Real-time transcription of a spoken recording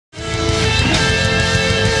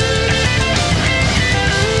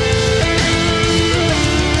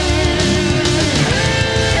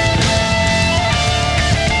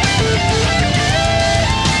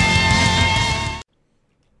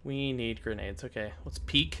it's okay. Let's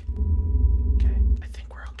peek. Okay, I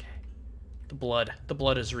think we're okay. The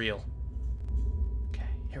blood is real. Okay,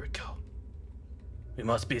 here we go. We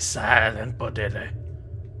must be silent, Bodele.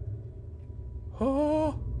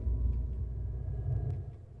 Oh.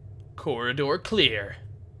 Corridor clear.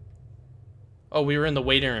 Oh, we were in the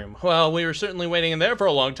waiting room. Well, we were certainly waiting in there for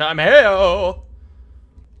a long time. Hey-oh!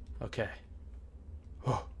 Okay.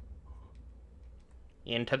 Oh.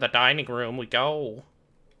 Into the dining room we go.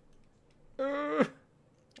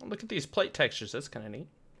 Look at these plate textures. That's kind of neat.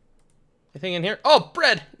 Anything in here? Oh,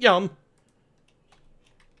 bread! Yum!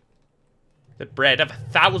 The bread of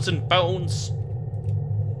 1,000 bones.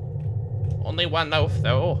 Only one loaf,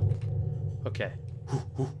 though. Okay.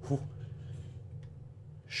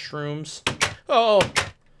 Shrooms. Oh!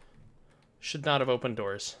 Should not have opened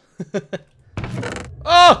doors.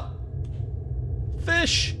 Oh!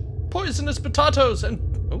 Fish! Poisonous potatoes and...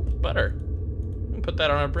 oh, butter. We'll put that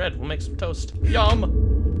on our bread. We'll make some toast. Yum!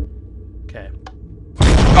 Okay.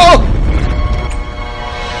 Oh!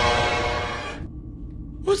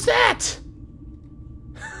 What's that?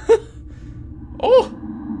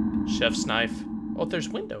 Oh! Chef's knife. Oh, there's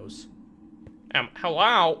windows.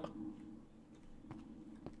 Hello?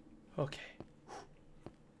 Okay.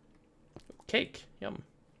 Cake. Yum.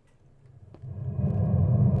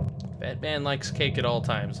 Batman likes cake at all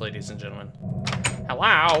times, ladies and gentlemen.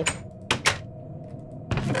 Hello?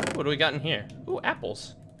 What do we got in here? Ooh,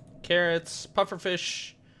 apples. Carrots,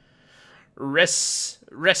 pufferfish, recipes.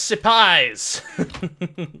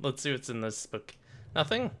 Let's see what's in this book.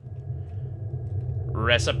 Nothing?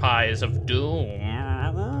 Recipes of doom.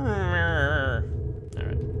 Alright.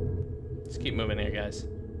 Let's keep moving here, guys.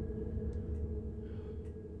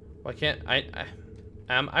 Why can't I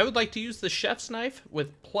would like to use the chef's knife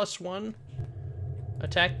with +1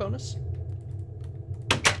 attack bonus.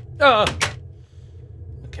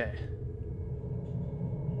 Okay.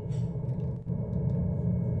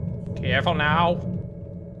 Careful now.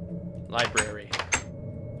 Library.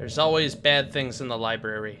 There's always bad things in the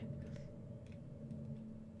library.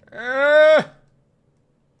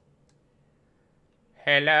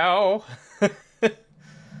 Hello?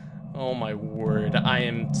 Oh my word, I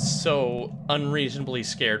am so unreasonably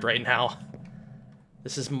scared right now.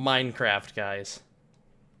 This is Minecraft, guys.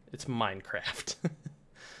 It's Minecraft.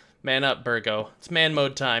 Man up, Baergo. It's man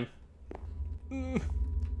mode time.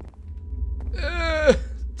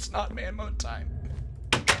 It's not man mode time.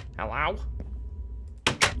 Hello?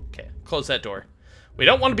 Okay, close that door. We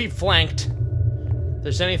don't want to be flanked. If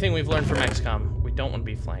there's anything we've learned from XCOM, we don't want to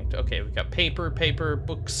be flanked. Okay, we've got paper,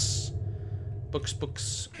 books.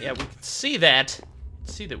 Books. Yeah, we can see that.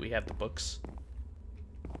 See that we have the books.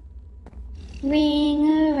 Ring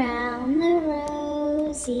around the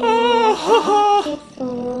rosy, pocket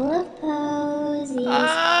full of posies.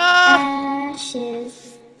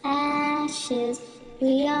 Ashes, ashes,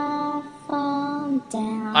 we all fall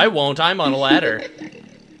down. I won't, I'm on a ladder.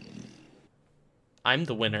 I'm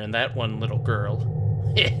the winner in that one, little girl.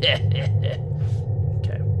 Okay.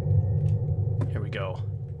 Here we go.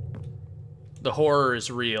 The horror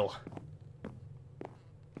is real.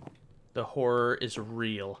 The horror is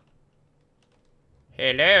real.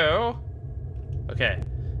 Hello? Okay.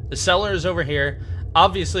 The cellar is over here.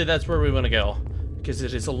 Obviously, that's where we want to go, because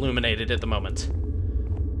it is illuminated at the moment.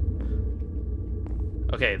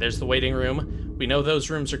 Okay, there's the waiting room. We know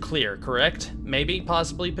those rooms are clear, correct? Maybe,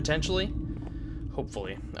 possibly, potentially?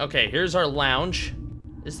 Hopefully. Okay, here's our lounge.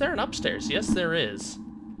 Is there an upstairs? Yes, there is.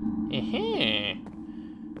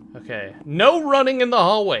 Okay. No running in the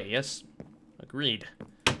hallway. Yes. Agreed.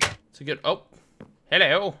 It's a good... oh.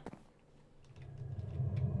 Hello.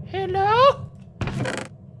 Hello?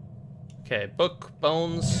 Okay, book,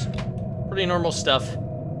 bones. Pretty normal stuff.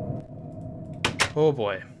 Oh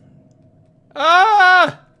boy.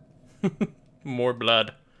 Ah! More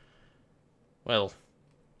blood. Well.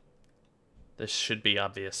 This should be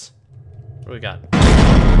obvious. What do we got?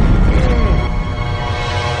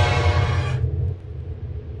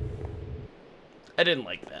 I didn't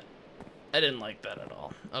like that. I didn't like that at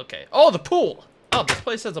all. Okay. Oh, the pool! Oh, this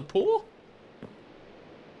place has a pool?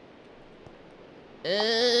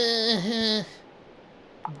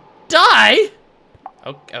 Die?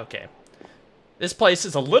 Okay. This place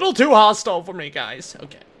is a little too hostile for me, guys.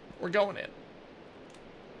 Okay, we're going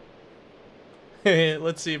in.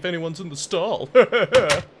 Let's see if anyone's in the stall.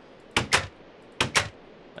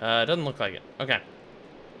 Doesn't look like it. Okay.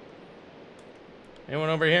 Anyone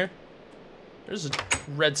over here? There's a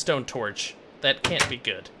redstone torch. That can't be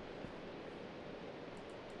good.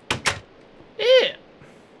 Yeah.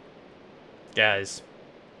 Guys,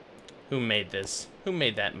 who made this? Who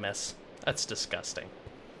made that mess? That's disgusting.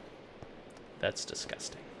 That's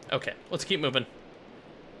disgusting. Okay, let's keep moving.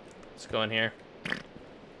 Let's go in here.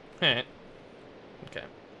 Okay.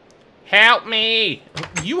 Help me!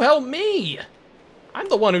 You help me! I'm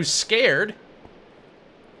the one who's scared.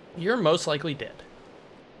 You're most likely dead.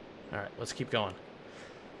 Alright, let's keep going.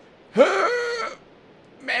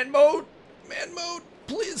 Man mode! Man mode!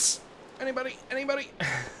 Please! Anybody?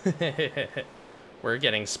 We're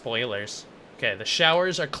getting spoilers. Okay, the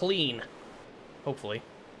showers are clean. Hopefully.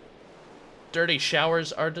 Dirty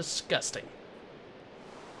showers are disgusting.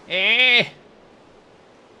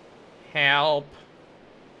 Help.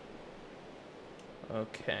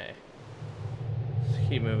 Okay. Let's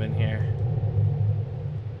keep moving here.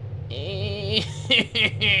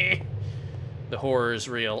 The horror is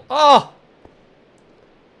real. Oh!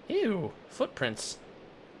 Ew. Footprints.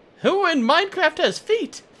 Who in Minecraft has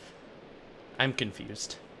feet? I'm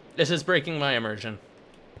confused. This is breaking my immersion.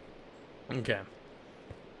 Okay. Are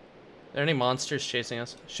there any monsters chasing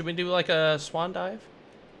us? Should we do like a swan dive?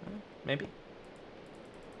 Maybe?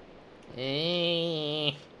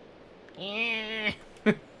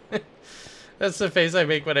 That's the face I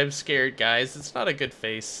make when I'm scared, guys. It's not a good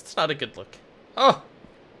face. It's not a good look. Oh!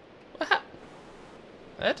 What?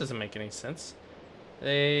 That doesn't make any sense.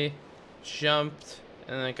 They jumped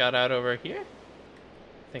and then got out over here?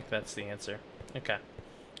 I think that's the answer. Okay.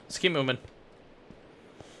 Let's keep moving.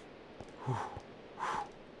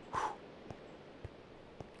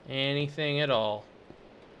 Anything at all.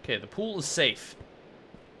 Okay, the pool is safe.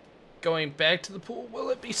 Going back to the pool, will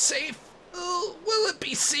it be safe? Oh, will it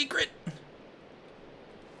be secret?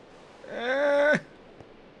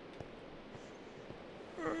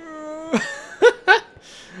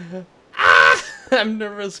 I'm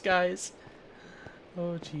nervous, guys.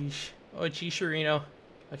 Oh, geesh. Oh, geesh, Sharino.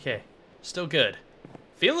 Okay, still good.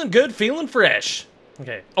 Feeling good, feeling fresh.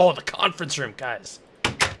 Okay. Oh, the conference room, guys.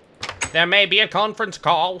 There may be a conference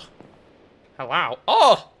call. Hello.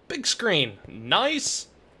 Oh, big screen. Nice.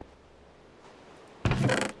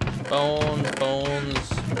 Bones.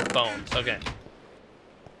 Okay.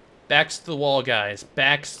 Backs to the wall, guys.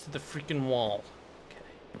 Backs to the freaking wall. Okay,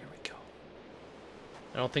 here we go.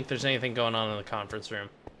 I don't think there's anything going on in the conference room.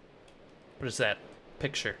 What is that?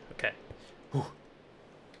 Picture. Okay. Whew.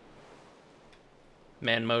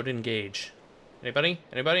 Man mode engage. Anybody?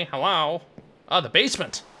 Hello? Oh, the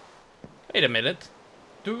basement. Wait a minute.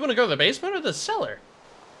 Do we want to go to the basement or the cellar?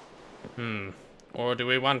 Or do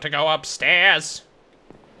we want to go upstairs?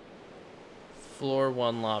 Floor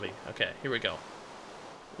 1 lobby. Okay, here we go.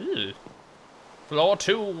 Ooh. Floor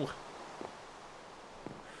 2.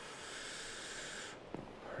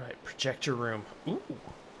 Alright, projector room. Ooh.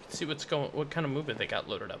 Let's see what kind of movement they got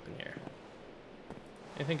loaded up in here.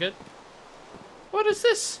 Anything good? What is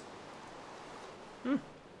this?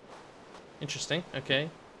 Interesting. Okay.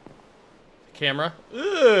 Camera.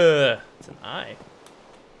 Ugh. It's an eye.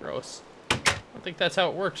 Gross. I don't think that's how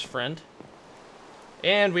it works, friend.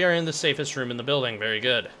 And we are in the safest room in the building. Very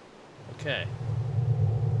good. Okay.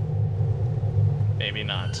 Maybe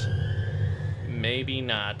not. Maybe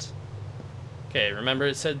not. Okay, remember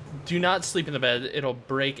it said, do not sleep in the bed. It'll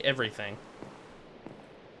break everything.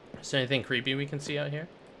 Is there anything creepy we can see out here?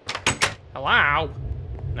 Hello?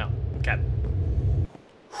 No. Okay.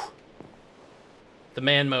 The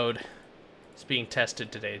man mode is being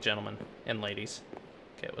tested today, gentlemen and ladies.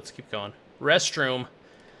 Okay, let's keep going. Restroom.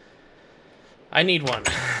 I need one.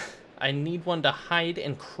 I need one to hide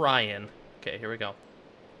and cry in. Okay, here we go.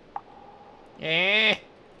 It's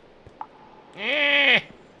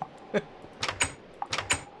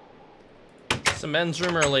a men's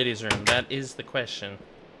room or a ladies' room? That is the question.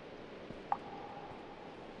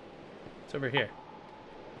 It's over here.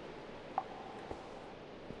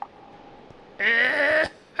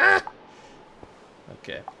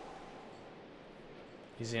 Okay.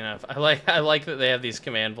 Easy enough. I like that they have these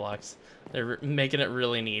command blocks. They're making it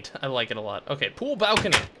really neat. I like it a lot. Okay, pool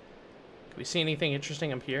balcony. Can we see anything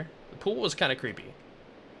interesting up here? The pool was kind of creepy.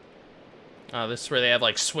 Oh, this is where they have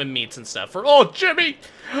like swim meets and stuff. Oh, Jimmy!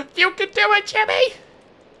 You can do it, Jimmy!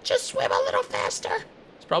 Just swim a little faster.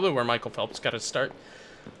 It's probably where Michael Phelps got his start.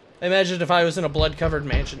 I imagine if I was in a blood-covered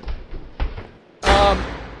mansion.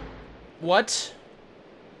 What?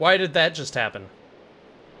 Why did that just happen?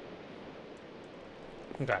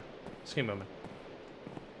 Okay, let's keep moving.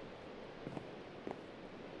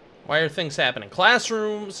 Why are things happening?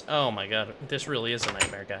 Classrooms! Oh my god, this really is a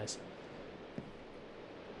nightmare, guys.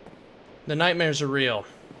 The nightmares are real.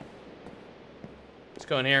 Let's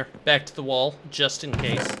go in here. Back to the wall, just in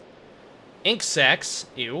case. Ink sacks.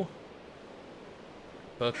 Ew.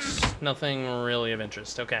 Books. Nothing really of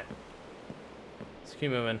interest. Okay. Let's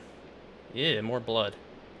keep moving. Yeah, more blood.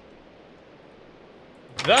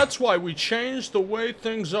 That's why we changed the way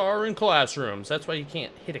things are in classrooms. That's why you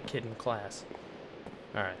can't hit a kid in class.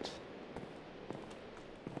 Alright.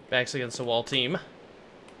 Backs against the wall team.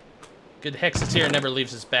 Good Hexateer never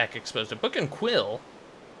leaves his back exposed. A book and quill.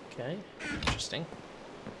 Okay, interesting.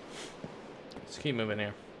 Let's keep moving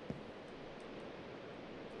here.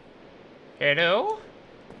 Hello?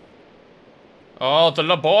 Oh, the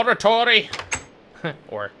laboratory!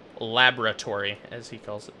 Or laboratory, as he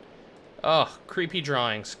calls it. Oh, creepy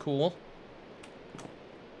drawings. Cool.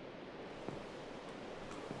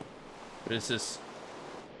 What is this?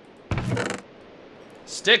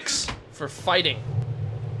 Sticks for fighting.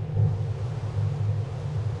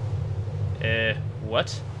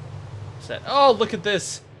 What? What's that? Oh, look at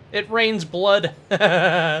this. It rains blood.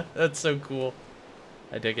 That's so cool.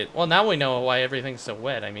 I dig it. Well, now we know why everything's so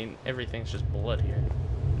wet. I mean, everything's just blood here.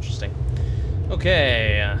 Interesting.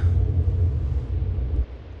 Okay.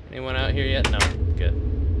 Anyone out here yet? No. Good.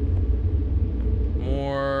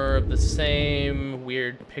 More of the same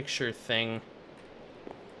weird picture thing.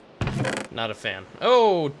 Not a fan.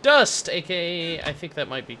 Oh, dust, aka I think that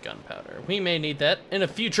might be gunpowder. We may need that in a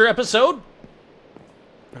future episode.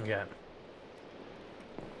 Okay.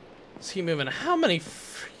 Let's keep moving. How many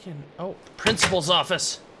freaking... Oh, principal's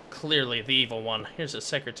office. Clearly the evil one. Here's a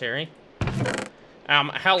secretary.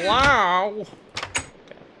 Hello? Okay,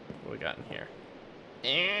 what we got in here?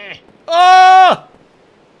 Oh!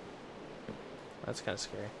 That's kind of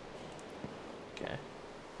scary. Okay.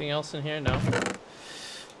 Anything else in here? No.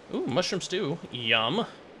 Ooh, mushroom stew. Yum.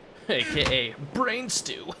 AKA brain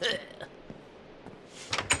stew.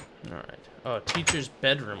 Alright. Oh, teacher's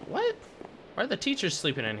bedroom. What? Why are the teachers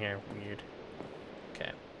sleeping in here? Weird.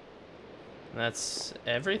 Okay. That's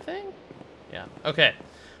everything? Yeah. Okay.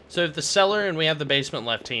 So we have the cellar and we have the basement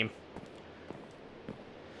left, team.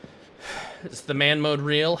 Is the man mode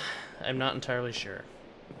real? I'm not entirely sure.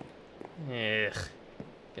 Ugh.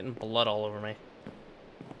 Getting blood all over me.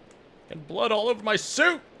 Getting blood all over my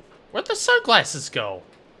suit! Where'd the sunglasses go?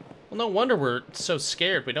 Well, no wonder we're so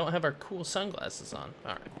scared. We don't have our cool sunglasses on.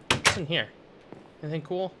 Alright. What's in here? Anything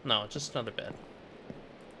cool? No, just another bed.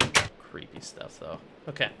 Creepy stuff, though.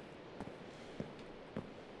 Okay.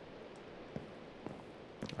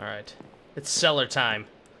 Alright. It's cellar time.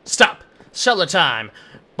 Stop! Cellar time!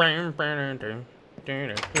 Here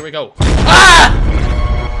we go. Ah!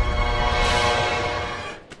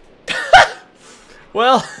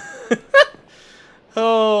 Well...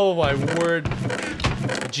 Oh my word.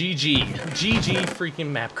 GG. GG freaking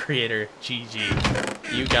map creator.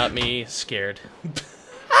 GG. You got me scared.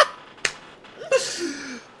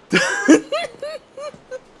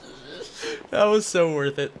 That was so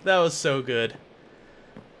worth it. That was so good.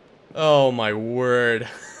 Oh my word.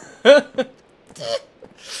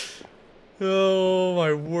 Oh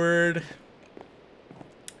my word.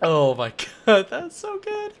 Oh my god, that's so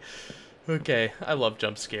good. Okay, I love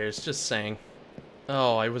jump scares, just saying.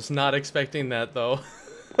 Oh, I was not expecting that, though.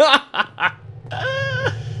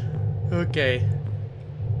 Okay.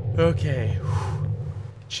 Okay.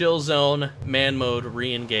 Chill zone, man mode,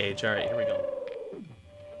 re-engage. Alright, here we go.